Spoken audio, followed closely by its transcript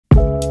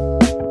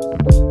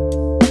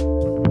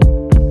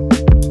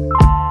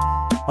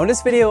On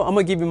this video, I'm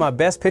gonna give you my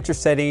best picture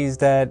settings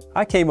that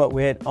I came up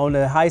with on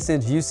the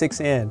Hisense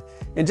U6N.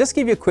 And just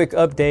give you a quick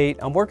update,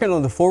 I'm working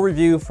on the full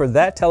review for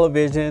that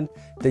television,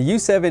 the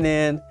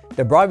U7N,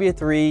 the Bravia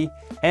 3,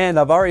 and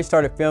I've already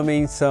started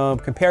filming some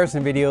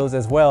comparison videos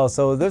as well.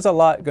 So there's a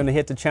lot gonna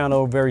hit the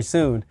channel very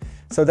soon.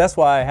 So that's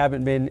why I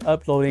haven't been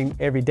uploading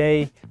every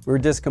day. We're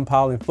just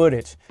compiling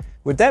footage.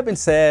 With that being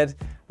said,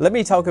 let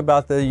me talk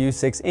about the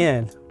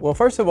U6N. Well,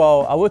 first of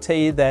all, I will tell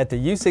you that the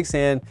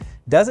U6N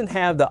doesn't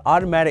have the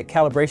automatic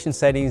calibration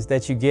settings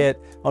that you get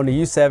on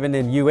the U7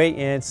 and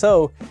U8N.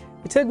 So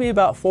it took me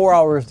about 4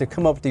 hours to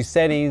come up with these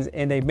settings,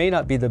 and they may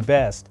not be the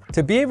best.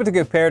 To be able to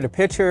compare the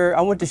picture,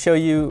 I want to show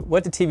you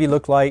what the TV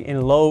looked like in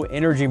low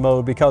energy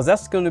mode, because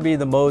that's going to be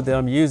the mode that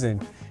I'm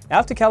using.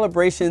 After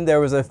calibration,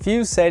 there was a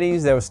few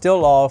settings that were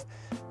still off,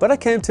 but I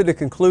came to the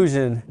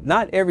conclusion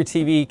not every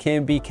TV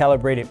can be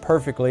calibrated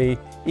perfectly,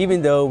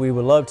 even though we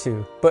would love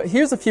to. But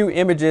here's a few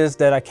images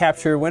that I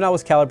captured when I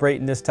was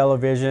calibrating this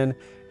television.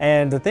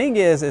 And the thing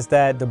is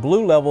that the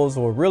blue levels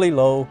were really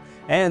low,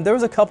 and there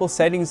was a couple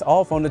settings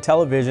off on the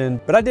television,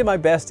 but I did my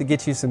best to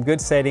get you some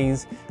good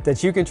settings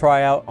that you can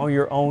try out on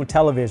your own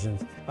television.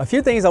 A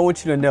few things I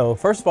want you to know.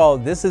 First of all,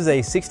 this is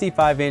a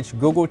 65-inch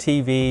Google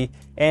TV,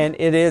 and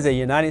it is a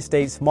United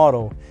States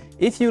model.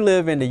 If you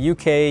live in the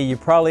UK, you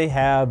probably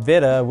have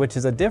Vita, which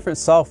is a different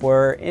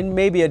software and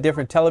maybe a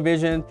different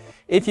television.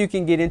 If you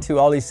can get into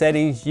all these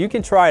settings, you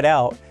can try it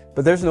out,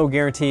 but there's no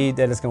guarantee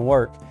that it's gonna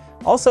work.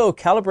 Also,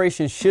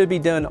 calibration should be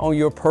done on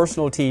your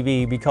personal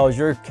TV because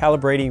you're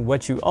calibrating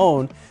what you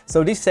own.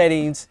 So these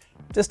settings,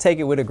 just take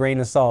it with a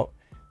grain of salt.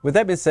 With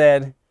that being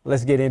said,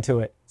 let's get into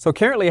it. So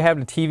currently I have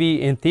the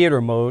TV in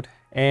theater mode.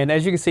 And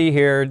as you can see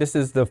here, this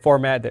is the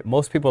format that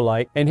most people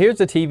like. And here's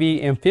the TV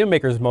in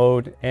filmmakers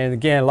mode. And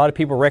again, a lot of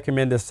people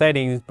recommend the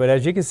settings, but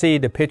as you can see,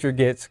 the picture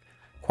gets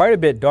quite a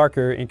bit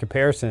darker in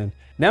comparison.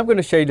 Now I'm going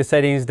to show you the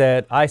settings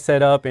that I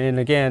set up. And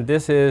again,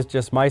 this is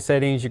just my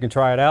settings. You can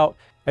try it out.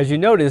 As you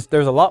notice,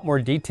 there's a lot more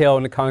detail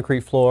in the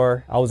concrete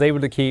floor. I was able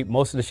to keep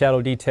most of the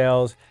shadow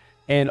details.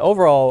 And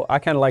overall, I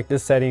kind of like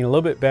this setting a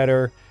little bit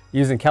better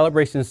using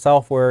calibration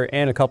software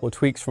and a couple of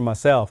tweaks for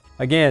myself.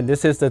 Again,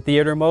 this is the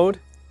theater mode.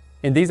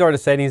 And these are the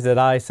settings that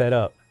I set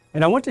up.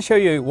 And I want to show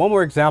you one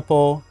more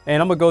example,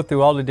 and I'm gonna go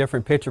through all the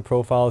different picture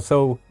profiles.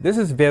 So this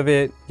is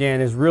vivid,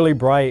 again, it's really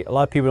bright. A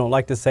lot of people don't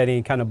like this setting,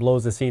 it kind of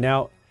blows the scene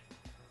out.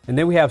 And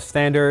then we have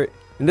standard,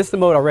 and this is the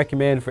mode I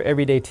recommend for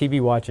everyday TV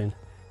watching.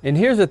 And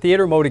here's the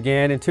theater mode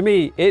again, and to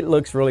me, it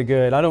looks really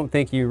good. I don't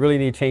think you really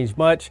need to change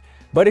much,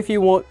 but if you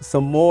want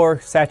some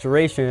more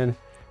saturation,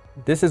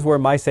 this is where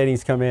my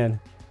settings come in.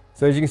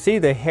 So as you can see,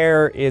 the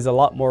hair is a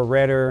lot more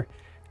redder,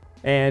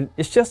 and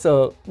it's just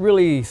a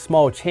really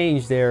small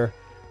change there,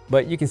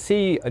 but you can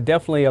see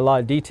definitely a lot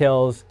of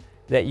details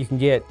that you can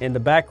get in the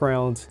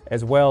backgrounds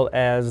as well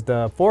as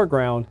the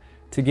foreground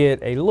to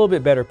get a little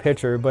bit better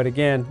picture. But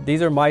again,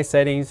 these are my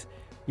settings.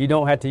 You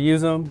don't have to use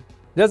them.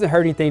 It doesn't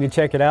hurt anything to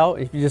check it out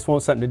if you just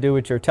want something to do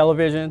with your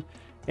television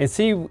and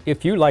see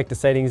if you like the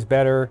settings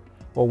better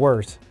or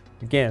worse.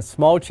 Again,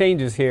 small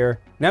changes here.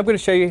 Now I'm going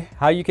to show you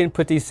how you can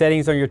put these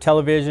settings on your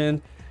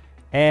television.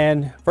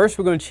 And first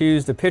we're going to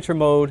choose the picture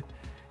mode.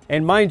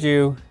 And mind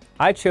you,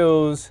 I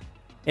chose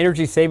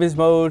energy savings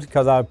mode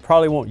because I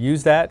probably won't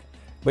use that,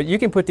 but you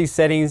can put these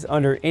settings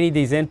under any of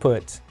these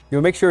inputs.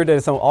 You'll make sure that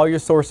it's on all your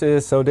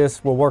sources, so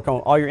this will work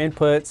on all your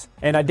inputs.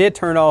 And I did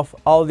turn off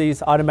all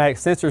these automatic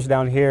sensors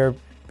down here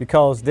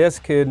because this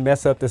could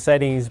mess up the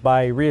settings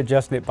by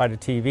readjusting it by the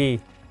TV.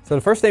 So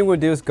the first thing we'll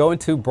do is go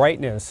into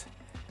brightness.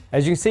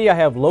 As you can see, I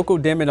have local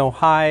dimming on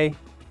high,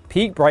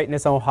 peak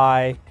brightness on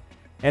high,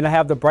 and I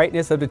have the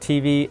brightness of the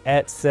TV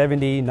at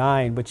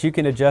 79, but you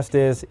can adjust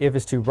this if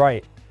it's too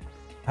bright.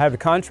 I have the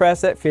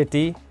contrast at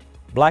 50,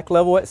 black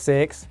level at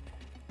 6,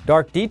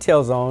 dark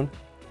details on,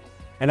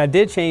 and I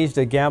did change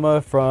the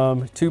gamma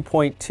from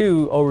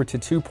 2.2 over to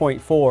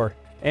 2.4.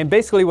 And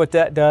basically what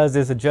that does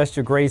is adjust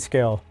your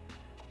grayscale.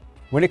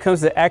 When it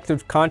comes to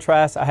active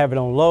contrast, I have it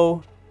on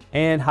low,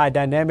 and high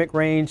dynamic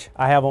range,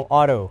 I have on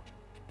auto.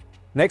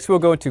 Next we'll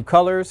go into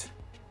colors.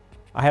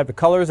 I have the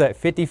colors at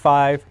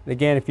 55.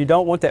 Again, if you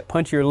don't want that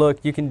punchier look,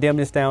 you can dim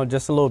this down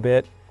just a little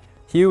bit.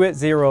 Hue at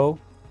 0,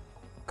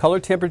 color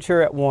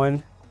temperature at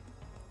 1,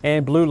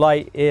 and blue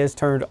light is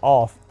turned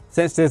off.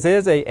 Since this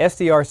is a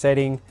SDR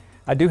setting,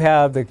 I do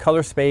have the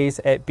color space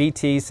at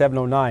BT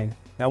 709.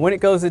 Now when it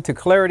goes into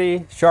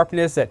clarity,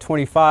 sharpness at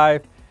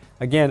 25,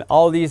 again,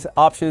 all these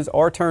options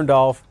are turned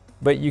off,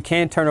 but you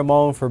can turn them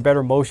on for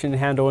better motion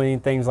handling,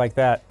 things like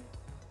that.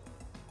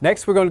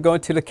 Next, we're going to go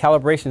into the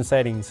calibration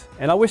settings.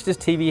 And I wish this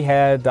TV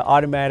had the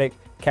automatic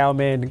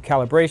CalMan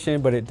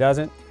calibration, but it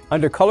doesn't.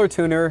 Under color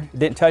tuner,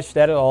 didn't touch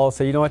that at all,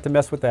 so you don't have to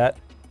mess with that.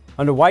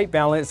 Under white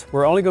balance,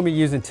 we're only going to be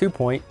using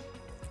 2-point.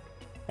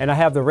 And I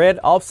have the red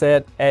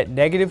offset at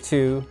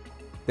 -2,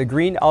 the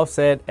green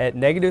offset at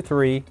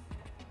 -3,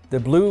 the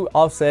blue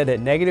offset at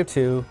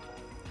 -2,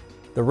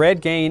 the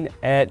red gain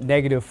at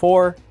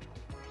 -4,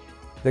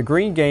 the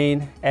green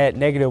gain at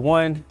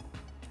 -1,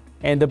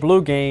 and the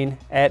blue gain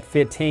at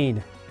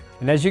 15.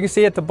 And as you can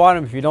see at the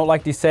bottom, if you don't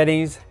like these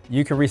settings,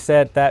 you can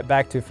reset that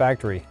back to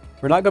factory.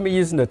 We're not going to be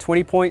using the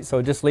 20 point,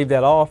 so just leave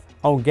that off.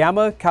 On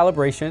gamma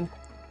calibration,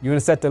 you want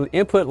to set the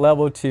input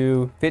level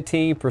to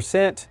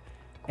 15%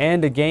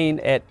 and the gain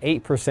at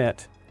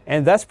 8%.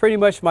 And that's pretty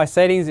much my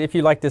settings if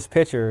you like this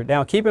picture.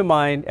 Now keep in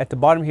mind at the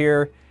bottom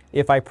here,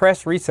 if I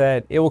press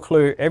reset, it will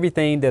clear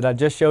everything that I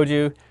just showed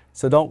you.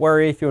 So don't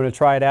worry if you want to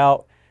try it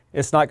out.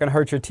 It's not going to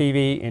hurt your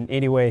TV in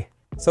any way.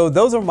 So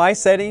those are my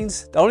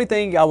settings. The only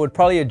thing I would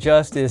probably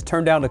adjust is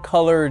turn down the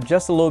color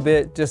just a little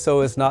bit, just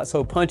so it's not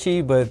so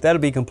punchy, but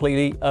that'll be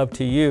completely up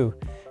to you.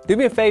 Do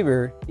me a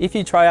favor, if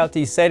you try out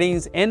these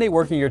settings and they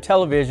work in your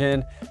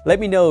television, let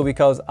me know,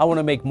 because I want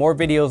to make more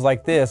videos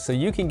like this so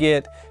you can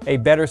get a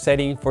better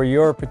setting for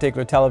your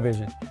particular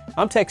television.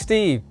 I'm Tech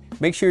Steve.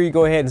 Make sure you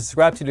go ahead and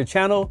subscribe to the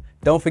channel.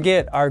 Don't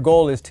forget, our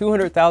goal is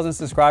 200,000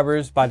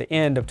 subscribers by the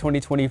end of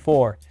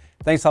 2024.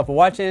 Thanks all for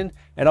watching,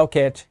 and I'll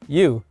catch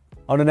you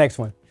on the next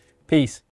one. Peace.